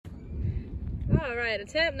All right,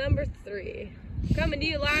 attempt number 3. Coming to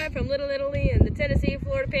you live from Little Italy in the Tennessee,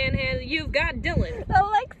 Florida Panhandle. You've got Dylan,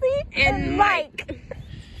 Alexei, and Mike.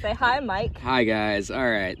 Say hi, Mike. Hi, guys. All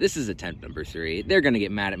right, this is attempt number 3. They're going to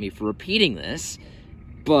get mad at me for repeating this,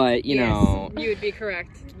 but, you know... you would be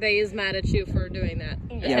correct. They is mad at you for doing that.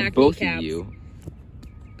 Yeah, Attack both kneecaps. of you.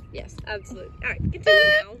 Yes, absolutely. All right,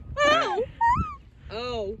 continue now.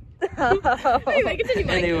 Oh. Anyway, continue,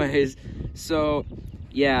 Mike. Anyways, so,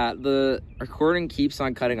 yeah, the recording keeps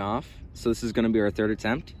on cutting off, so this is going to be our 3rd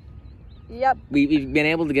attempt. Yep. We've been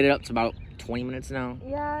able to get it up to about 20 minutes now.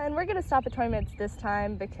 Yeah, and we're going to stop at 20 minutes this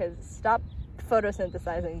time because stop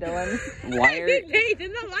photosynthesizing, Dylan. Why are... They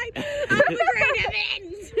did not like out of the great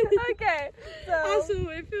heavens. Okay, so... Also,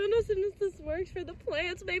 if photosynthesis works for the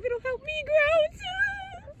plants, maybe it'll help me grow too.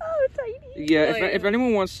 Oh, tiny. Yeah, if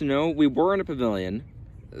anyone wants to know, we were in a pavilion.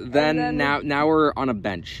 Then now we're on a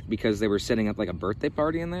bench because they were setting up like a birthday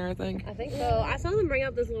party in there, I think. I think so. I saw them bring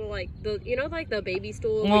up this little like the baby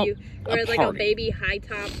stool Well, where it's like a baby high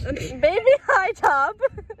top. Baby high top.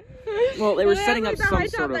 Well, they were Well, setting like up the some high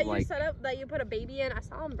top sort that of like... you set up that you put a baby in. I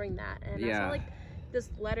saw them bring that, and I saw like this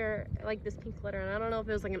letter, like this pink letter, and I don't know if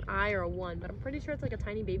it was like an I or a 1, but I'm pretty sure it's like a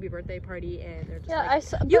tiny baby birthday party, and they're just Yeah,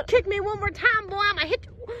 like, you kick me one more time, boy, I'ma hit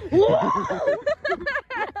you.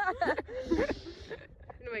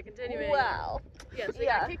 Anyway, continuing. Wow. Yes, we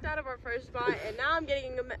got kicked out of our first spot, and now I'm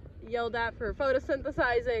getting yelled at for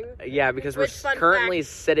photosynthesizing. Yeah, because we're Which, fun currently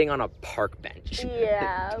sitting on a park bench.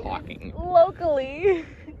 Yeah. Talking. Locally.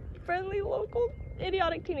 Friendly, local,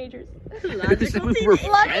 idiotic teenagers. Logical we were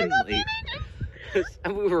teenagers. friendly.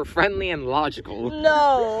 We were friendly and logical.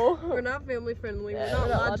 No. We're not family friendly. We're Yeah, not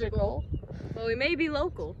we're not logical. Well, we may be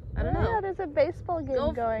local. I don't know. Yeah, there's a baseball game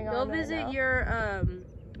going on. Go right visit now. your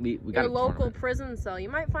We got your a local tournament. prison cell. You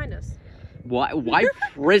might find us. Why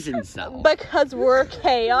prison cell? Because we're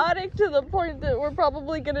chaotic to the point that we're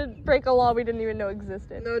probably gonna break a law we didn't even know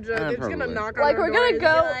existed. No joke. It's gonna probably. knock on Like, our we're door gonna and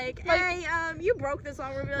be go- like, hey, you broke this law.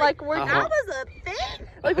 We're gonna be Like, we're that was a thing.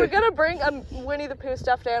 Like, we're gonna bring a Winnie the Pooh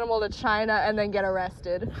stuffed animal to China and then get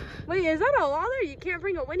arrested. Wait, is that a law there? You can't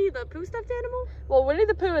bring a Winnie the Pooh stuffed animal? Well, Winnie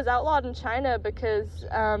the Pooh is outlawed in China because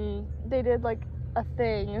they did like a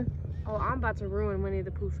thing. Oh, I'm about to ruin Winnie the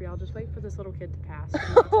Pooh for y'all. Just wait for this little kid to pass.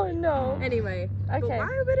 Oh no. Anyway, but Okay. why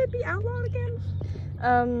would it be outlawed again?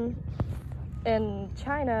 In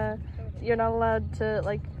China, you're not allowed to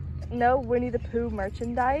like no Winnie the Pooh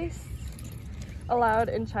merchandise allowed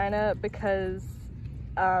in China because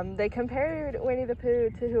they compared Winnie the Pooh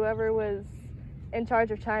to whoever was in charge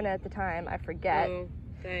of China at the time. I forget. Oh,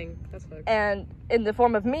 dang, that's fucked. And in the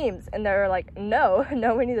form of memes, and they're like, no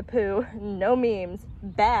Winnie the Pooh, no memes,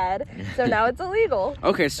 bad. So now it's illegal.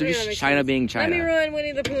 Okay, so Yeah, just makes China sense. being China. Let me ruin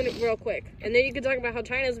Winnie the Pooh real quick, and then you can talk about how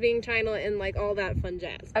China's being China and like all that fun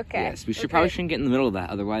jazz. Okay. Yes, we probably shouldn't get in the middle of that.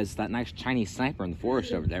 Otherwise, that nice Chinese sniper in the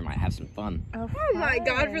forest over there might have some fun. Oh My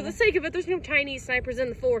God! For the sake of it, there's no Chinese snipers in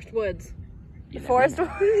the forest woods. You never forest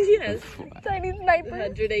know. Yes, Chinese sniper.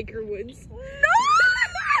 100-acre woods. No.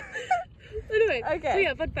 Anyway, Okay. so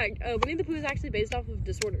yeah, fun fact: Winnie the Pooh is actually based off of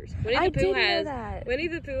disorders. Winnie I the Pooh didn't know has that. Winnie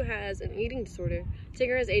the Pooh has an eating disorder.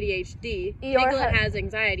 Tigger has ADHD. Eeyore Piglet has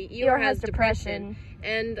anxiety. Eeyore has depression.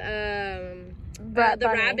 And the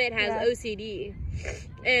rabbit has OCD.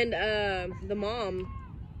 And the mom,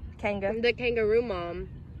 Kanga. the kangaroo mom,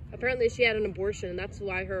 apparently she had an abortion, and that's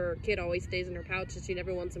why her kid always stays in her pouch, and she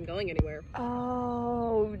never wants him going anywhere.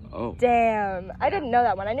 Oh, damn. I didn't know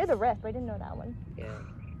that one. I knew the rest, but I didn't know that one. Yeah.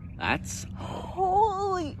 That's...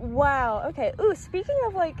 Holy, wow. Okay, ooh, speaking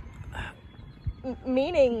of, like,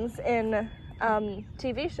 meanings in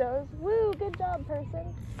TV shows. Woo, good job,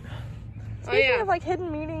 person. Speaking of, like,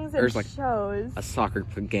 hidden meanings in There's, like, shows. a soccer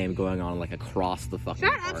game going on, like, across the fucking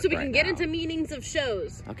Shut up park so we right can get now. into meanings of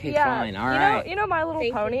shows. Okay, Yeah, fine, alright. You know My Little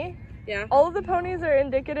Thank you. Pony? Yeah. All of the ponies are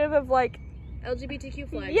indicative of, like, LGBTQ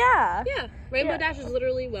flag. yeah. Yeah. Rainbow Yeah. Dash is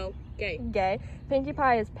literally, well, gay. Gay. Pinkie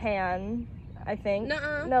Pie is pan, I think.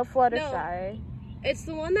 Nuh-uh. No, Fluttershy. It's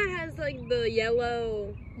the one that has, like, the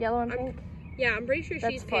yellow... Yellow and pink. Yeah, I'm pretty sure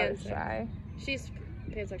That's she's pansexual. Fluttershy. She's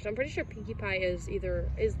pansexual. I'm pretty sure Pinkie Pie is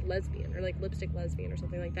lesbian, or, like, lipstick lesbian or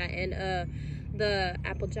something like that. And, the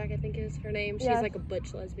Applejack, I think is her name. She's, Yeah. like, a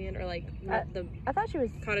butch lesbian, or, like, the I thought she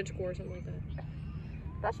was cottagecore or something like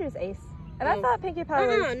that. Ace. And I Oh. thought Pinkie Pie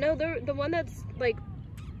was... No, the one that's, like,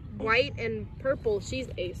 white and purple, she's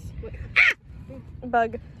Ace. Wait.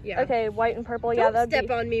 Bug. Yeah. Okay, white and purple. Don't Yeah, that'd step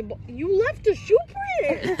be... on me. You left a shoe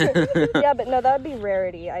print. Yeah, but no, that would be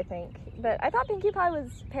Rarity, I think. But I thought Pinkie Pie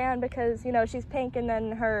was pan because, you know, she's pink and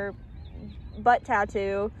then her butt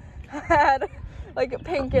tattoo had like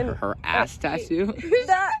pink and Her ass tattoo?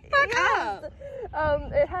 that. Fuck up.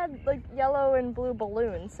 It had like yellow and blue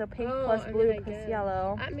balloons, so pink plus blue plus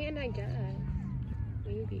yellow. I mean, I guess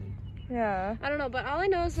maybe. Yeah. I don't know, but all I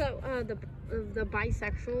know is that the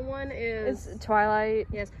bisexual one is It's Twilight.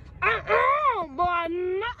 yes. Boy,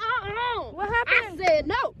 no. What happened? I said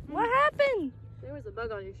no. What happened? There was a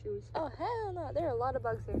bug on your shoes. Oh hell no! There are a lot of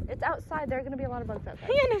bugs here. It's outside. There are gonna be a lot of bugs outside.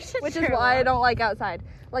 Yeah, no shit. Which is why I don't like outside.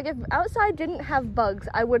 Like if outside didn't have bugs,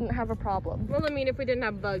 I wouldn't have a problem. Well, I mean, if we didn't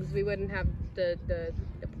have bugs, we wouldn't have the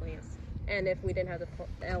plants, and if we didn't have the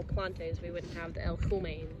el plantes, we wouldn't have the el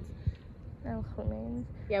humanes. El humanes.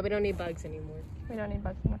 Yeah, we don't need bugs anymore. We don't need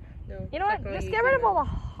bugs anymore. No. You know what? Just get rid of all the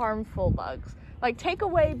harmful bugs. Like take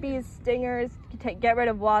away bees, stingers. Get rid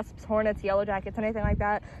of wasps, hornets, yellow jackets, anything like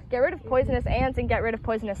that. Get rid of poisonous ants and get rid of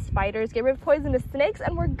poisonous spiders. Get rid of poisonous snakes,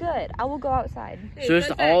 and we're good. I will go outside. Hey, So it's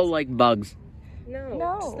all like bugs.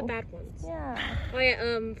 No, just the bad ones. Yeah. Oh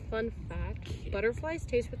yeah, fun fact. Butterflies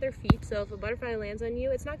taste with their feet, so if a butterfly lands on you,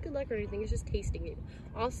 it's not good luck or anything, it's just tasting you.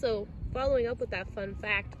 Also, following up with that fun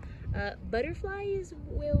fact, butterflies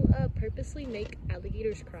will purposely make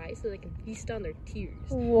alligators cry so they can feast on their tears.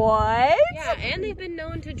 What? Yeah, and they've been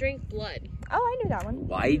known to drink blood. Oh, I knew that one.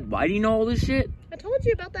 Why do you know all this shit? I told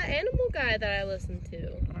you about that animal guy that I listened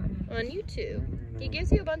to on YouTube. He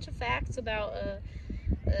gives you a bunch of facts about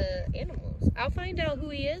animals. I'll find out who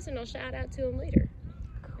he is and I'll shout out to him later.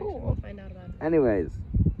 Cool. We'll find out about him. Anyways.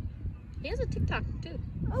 He has a TikTok too.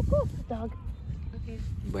 Oh, cool. Dog. Okay.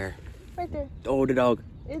 Where? Right there. Oh, the dog.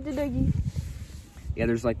 It's the doggy. Yeah,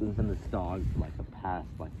 there's like been this dog for like the past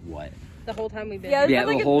what? The whole time we've been Yeah, it's Yeah, been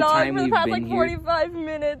like the a whole dog time for the we've past been like here. 45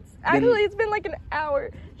 minutes. Actually, it's been like an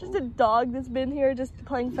hour. Just a dog that's been here just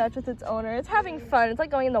playing fetch with its owner. It's having fun. It's like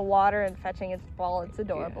going in the water and fetching its ball. It's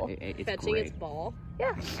adorable. Yeah, it's fetching great. its ball.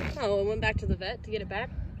 Yeah. Oh, it went back to the vet to get it back?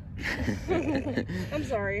 I'm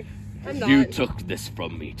sorry. I'm not. You took this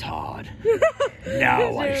from me, Todd.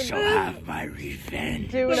 Now I shall have my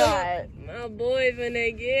revenge. Do not. My boy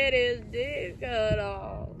finna get his dick cut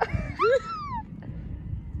off.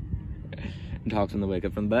 And Todd's gonna wake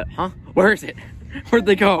up from the bed. Huh? Where is it? Where'd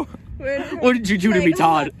they go? What did you do to me,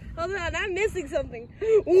 Todd? Hold on, I'm missing something.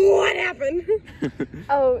 What happened?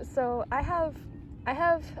 Oh, so I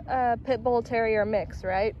have a pit bull terrier mix,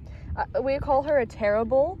 right? We call her a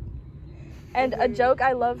terrible. And a joke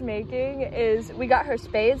I love making is we got her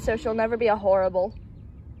spayed so she'll never be a horrible.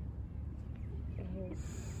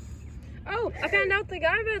 Oh, I found out the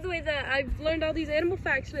guy, by the way, that I've learned all these animal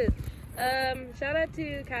facts with. Shout out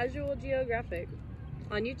to Casual Geographic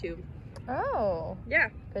on YouTube. Oh. Yeah.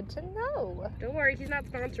 Good to know. Don't worry, he's not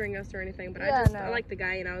sponsoring us or anything, but Yeah, I like the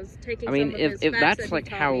guy, and I was taking I mean, some of his if facts that's that like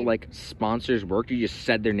he taught how me. like sponsors work, you just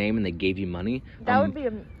said their name and they gave you money. That would be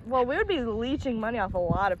we would be leeching money off a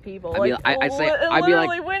lot of people. I'd be like, like- I'd be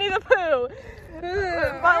literally like- Winnie the Pooh.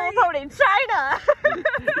 My Little Pony, China.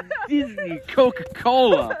 Disney,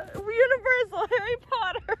 Coca-Cola. Universal, Harry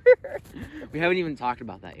Potter. We haven't even talked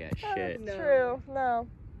about that yet. Shit. That's No. true. No.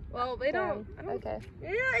 Well, they don't. I don't. Okay. Yeah,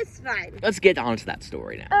 it's fine. Let's get on to that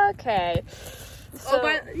story now. Okay. Oh,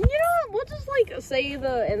 but you know what? We'll just like say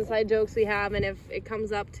the inside jokes we have, and if it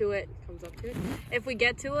comes up to it, if we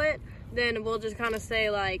get to it, then we'll just kind of say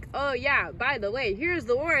like, oh yeah, by the way, here's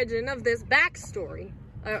the origin of this backstory.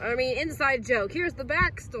 Inside joke. Here's the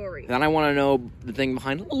backstory. Then I want to know the thing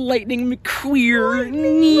behind Lightning McQueer.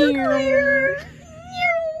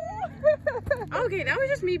 Okay, that was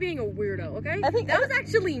just me being a weirdo, okay? I think that was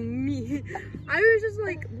actually me. I was just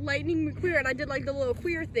like Lightning McQueer, and I did like the little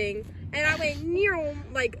queer thing, and I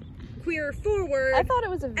went like queer forward. I thought it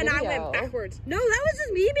was a video. And I went backwards. No, that was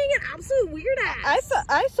just me being an absolute weird ass.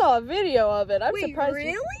 I saw a video of it. I'm Wait, surprised.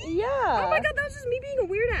 really? Yeah. Oh my god, that was just me being a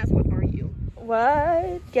weird ass. What are you?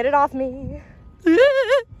 What? Get it off me. Get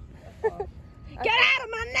out of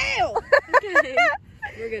my nail! Okay,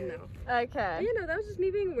 we're good now. Okay. You know, that was just me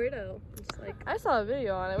being a weirdo. Just like, I saw a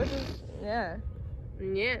video on it, which is yeah.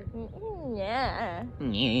 yeah. Yeah.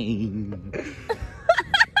 Yeah.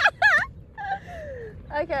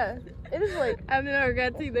 Okay. It is like I have no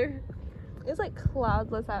regrets either. it's like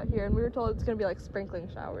cloudless out here, and we were told it's gonna be like sprinkling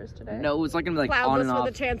showers today. No, it's like gonna be like on Cloudless and off.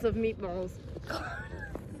 with a chance of meatballs.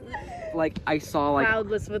 Like I saw like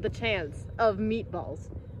Cloudless with a chance of meatballs.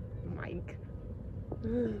 Mike.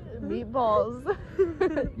 Meatballs.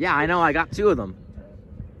 yeah, I know. I got 2 of them.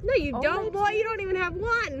 No, you Oh, don't, my boy. You don't even have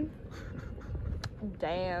one.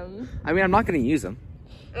 Damn. I mean, I'm not gonna use them.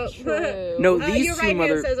 Oh. True. No, these your 2 right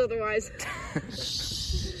mother. hand says otherwise.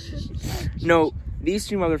 No, these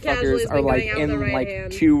 2 Casually's motherfuckers been are like going out with in the right like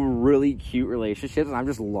hand. 2 really cute relationships, and I'm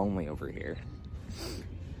just lonely over here.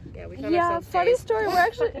 Yeah, we found Yeah, ourselves funny J's. story. We're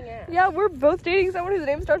actually, yeah, we're both dating someone whose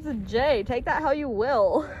name starts with J. Take that how you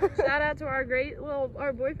will. Shout out to our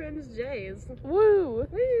our boyfriend's J's. Woo.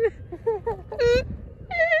 Woo.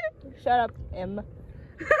 Shut up, M.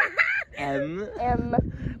 M. M.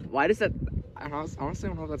 Why does that? Honestly, I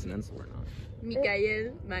don't know if that's an insult or not.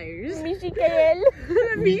 Mikael Myers. Michikael.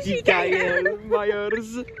 Mikael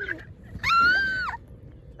Myers.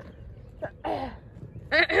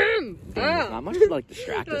 Damn, there's not much to like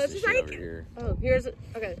distract us and shit over here. Oh,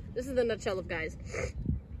 okay. This is the nutshell of guys.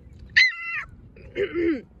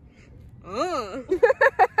 Oh.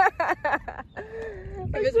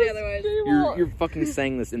 Convince me otherwise. You're fucking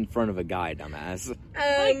saying this in front of a guy, dumbass.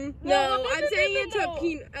 No, I'm saying it to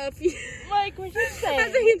a Mike, what you saying?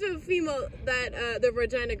 I'm saying it to a female that their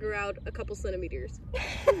vagina grew out a couple centimeters.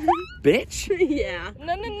 Bitch. Yeah.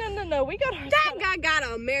 No. We got That guy got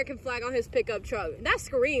an American flag on his pickup truck. That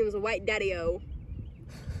screams a white daddy-o.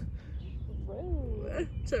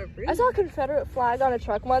 I saw a Confederate flag on a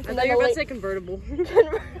truck once. I thought you were about to say convertible.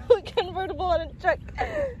 Convertible on a truck.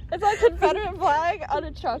 I saw a Confederate flag on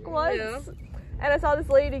a truck once. Yeah. And I saw this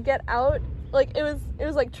lady get out. Like, it was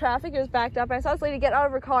like traffic. It was backed up. And I saw this lady get out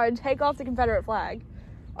of her car and take off the Confederate flag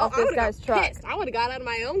off this guy's truck. Pissed. I would have got out of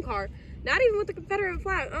my own car. Not even with the Confederate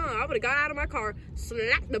flag. I would have got out of my car,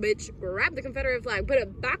 slapped the bitch, grabbed the Confederate flag, put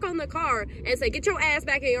it back on the car, and say, get your ass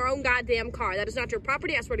back in your own goddamn car. That is not your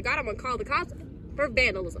property. I swear to God, I'm going to call the cops for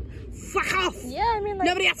vandalism. Fuck off. Yeah, I mean, like...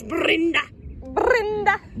 Nobody else, Brenda.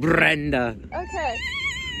 Brenda. Okay.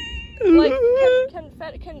 Like,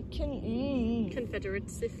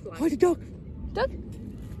 Confederate flag. Where's the dog? Duck?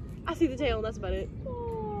 I see the tail, that's about it.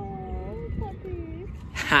 Oh, puppy.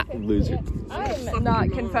 Ha, loser. I'm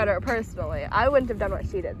not Confederate personally. I wouldn't have done what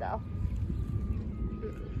she did though.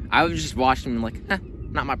 I was just watching him like,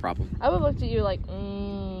 not my problem. I would have looked at you like,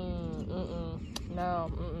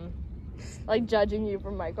 no, like judging you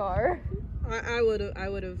from my car. I would have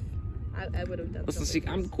done. Listen, see,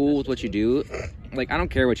 I'm cool with what you do. Like, I don't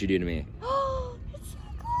care what you do to me. It's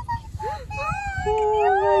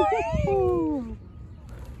so cool.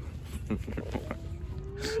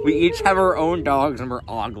 We each have our own dogs and we're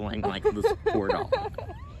ogling like this poor dog.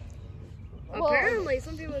 Apparently,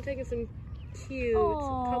 some people are taking some cute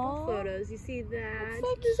couple photos. You see that?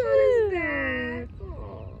 So Just on his back.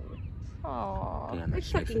 Aww. Yeah, I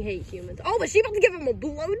nice, fucking hate humans. Oh, but she about to give him a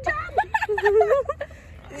blowjob?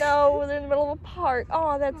 No, they're in the middle of a park.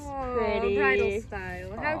 Oh, that's pretty. Bridal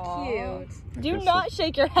style. How cute. Do not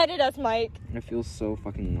shake your head at us, Mike. I feel so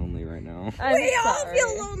fucking lonely right now. We all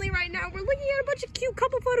feel lonely right now. We're looking at a bunch of cute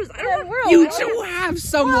couple photos. I don't know. You two have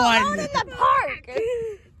someone. Alone in the park.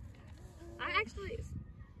 I actually,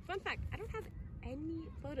 fun fact, I don't have any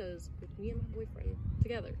photos with me and my boyfriend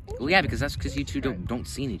together. Well, yeah, because that's because you two don't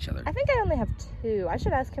see each other. I think I only have 2. I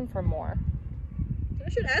should ask him for more. I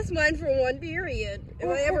should ask mine for one period. If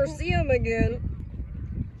I ever see him again.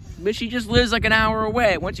 But she just lives like an hour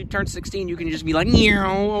away. Once you turn 16, you can just be like,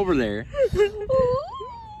 meow, over there. I need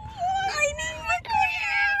my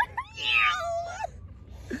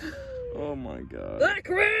cramp. Oh my god. That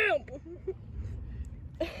cramp.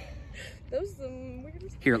 That was some weird.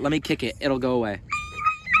 Here, let me kick it. It'll go away.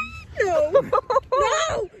 No.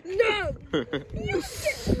 No. You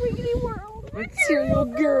sweetie world. Material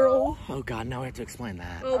girl. Oh god, now I have to explain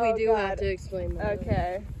that. Oh, we Oh, do God. have to explain that.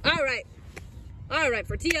 Okay. All right.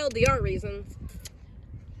 For TLDR reasons,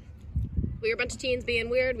 we were a bunch of teens being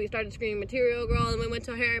weird. We started screaming "Material Girl," and we went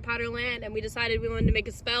to Harry Potter Land, and we decided we wanted to make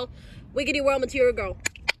a spell. Wiggity World Material Girl.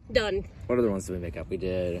 Done. What other ones did we make up? We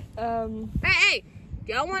did. Hey,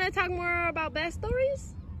 do y'all want to talk more about bad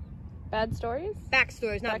stories? Bad stories?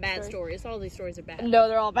 Backstories, not bad Backstory. stories. All these stories are bad. No,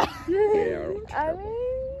 they're all bad. Yeah.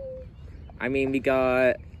 I mean, we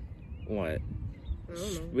got what? I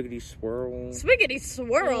don't know. Wiggity swirl. Swiggity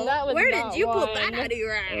swirl. That was Where not did you pull one. that out of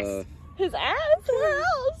your ass? His ass? Where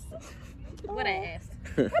else? What ass?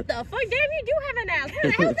 What the fuck? Damn, you do have an ass. Where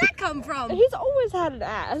the hell did that come from? He's always had an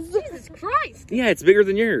ass. Jesus Christ. Yeah, it's bigger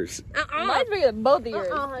than yours. Mine's bigger than both of yours.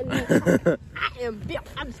 I am built.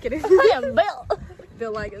 I'm just kidding. I am built.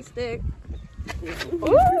 Built like a stick. Ooh, we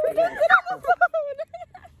got it on the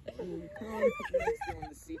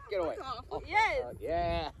Get away. phone. Yes.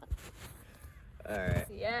 Yeah. Alright.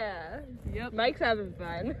 Yeah. Yep. Mike's having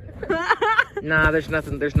fun. Nah, there's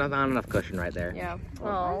nothing, not enough cushion right there. Yeah.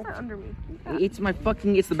 Oh. Under me. It's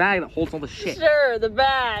the bag that holds all the shit. Sure, the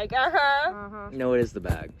bag. Uh-huh. No, it is the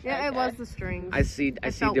bag. Yeah, it Okay. was the string. I see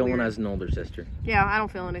felt Dylan weird. as an older sister. Yeah, I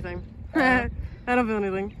don't feel anything. I don't feel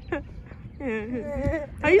anything.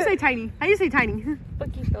 How you say tiny? How you say tiny?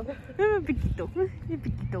 Poquito. Piquito.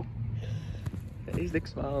 Piquito. A stick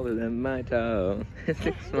smaller than my toe. A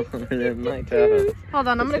stick smaller than my toe. Hold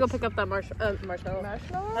on, I'm gonna go pick up that marshmallow. Marshmallow?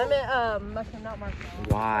 I meant mushroom, not marshmallow.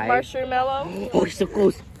 Why? Marshmallow? Oh, you're so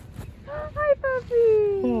close. Hi,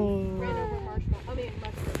 puppy.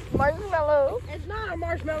 Marshmallow. It's not a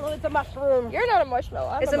marshmallow, it's a mushroom. You're not a marshmallow.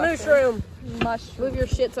 I'm It's a mushroom. mushroom. Mushroom. Move your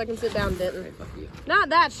shit so I can sit down, Denton. Hey, fuck you. Not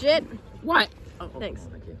that shit. What? Thanks.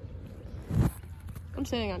 Thank you. I'm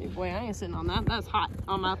sitting on you, boy. I ain't sitting on that. That's hot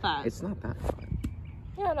on my thighs. It's not that hot.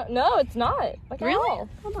 Yeah, no, it's not. Like Really? at all.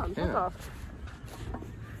 Hold on, Yeah. fuck off.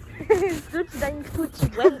 Scooch thine cooch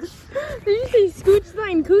wench. Did you say scooch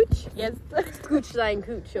thine cooch? Yes. Scooch thine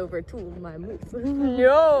cooch over to my moose.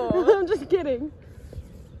 No. I'm just kidding.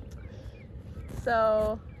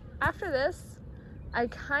 So, after this, I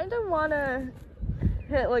kind of want to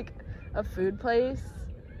hit like a food place,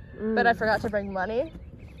 but I forgot to bring money.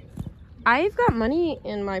 I've got money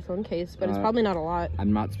in my phone case, but it's probably not a lot.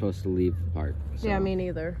 I'm not supposed to leave the park. So. Yeah, me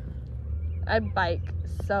neither. I bike,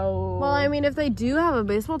 so. Well, I mean, if they do have a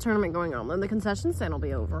baseball tournament going on, then the concession stand will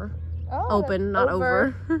be over. Oh, Open, not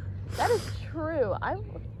over. That is true.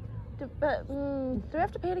 But do we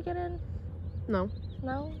have to pay to get in? No.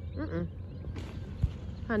 No. Mm-mm.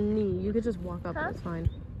 Honey, you could just walk up Huh? and it's fine.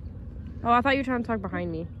 Oh, I thought you were trying to talk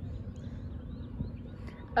behind me.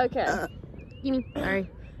 Okay. Sorry.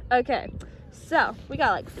 Okay. So we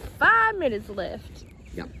got like 5 minutes left.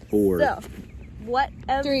 Yeah, 4. So,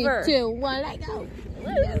 whatever. 3, 2, 1, let go.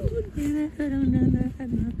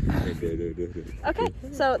 Okay.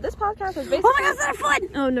 So this podcast was basically. Oh my God, is that a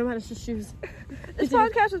foot? Oh no, it's just shoes. This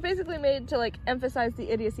podcast was basically made to like emphasize the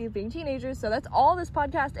idiocy of being teenagers. So that's all this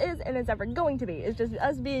podcast is, and it's ever going to be. It's just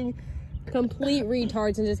us being Complete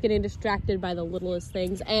retards and just getting distracted by the littlest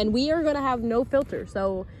things. And we are gonna have no filter.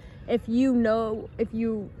 So if you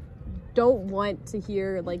don't want to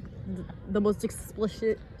hear like the most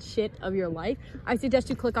explicit shit of your life, I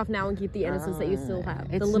suggest you click off now and keep the innocence that you still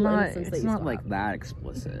have. The little innocence that you still It's not like have. that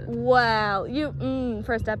explicit. wow.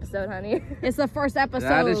 First episode, honey. It's the first episode.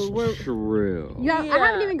 That is where- true. Yeah, I Yeah.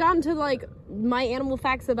 haven't even gotten to like my animal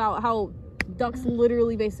facts about how ducks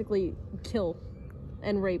literally basically kill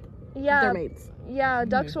and rape their mates. Yeah,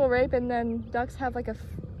 ducks will rape, and then ducks have like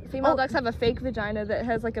female ducks have a fake vagina that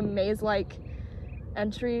has like a maze-like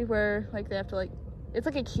entry where like they have to like, it's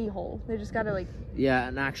like a keyhole. They just gotta like. Yeah,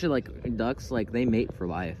 and actually, like ducks, like they mate for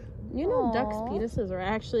life. You know, ducks' Aw. penises are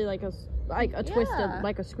actually like a twisted, Yeah.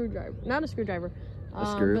 like a screwdriver. Not a screwdriver.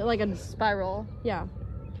 screw? But like a Spiral. yeah.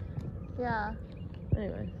 Yeah.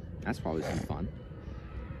 Anyway, That's probably some fun.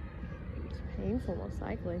 it's painful, most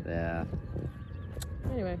likely. Yeah.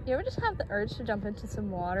 Anyway, You ever just have the urge to jump into some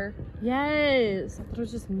water? yes, it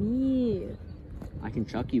was just me. I can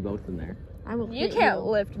chuck you both in there. I will. You hit can't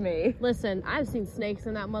lift me. Listen, I've seen snakes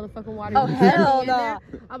in that motherfucking water. Oh, You send me hell in no. there,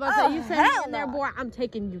 I'm about to say, you send me hell in there, no. boy, I'm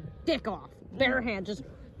taking your dick off. Bare hand, just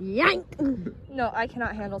yank. No, I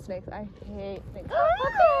cannot handle snakes. I hate snakes.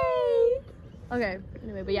 Okay,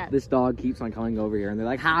 anyway, but yeah. This dog keeps on coming over here, and they're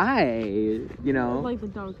like, "Hi," you know. Like the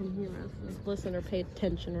dog can hear us, just listen or pay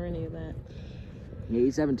attention or any of that. Yeah,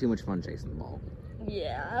 he's having too much fun chasing the ball.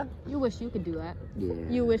 Yeah. You wish you could do that. Yeah.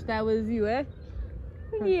 You wish that was you, eh?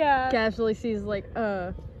 Yeah. Casually sees like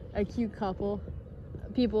a cute couple,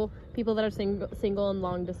 people that are single in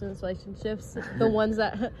long distance relationships, the ones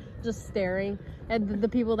that just staring, and the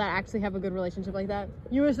people that actually have a good relationship like that.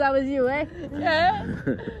 You wish that was you, eh? Yeah.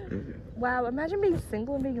 Wow, imagine being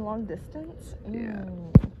single and being long distance. Yeah.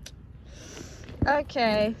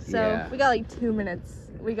 Okay, so Yeah. we got like 2 minutes.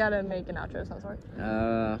 We gotta make an outro of some sort.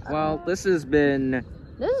 Well, this has been.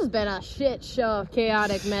 This has been a shit show of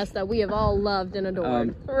chaotic mess that we have all loved and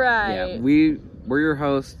adored. Right. Yeah, we're your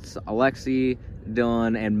hosts, Alexei,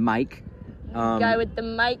 Dylan, and Mike. Guy with the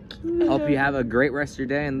mic. Hope you have a great rest of your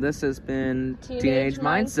day, and this has been Teenage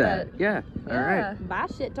Mindset. Yeah. All right. Bye,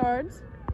 shit tards.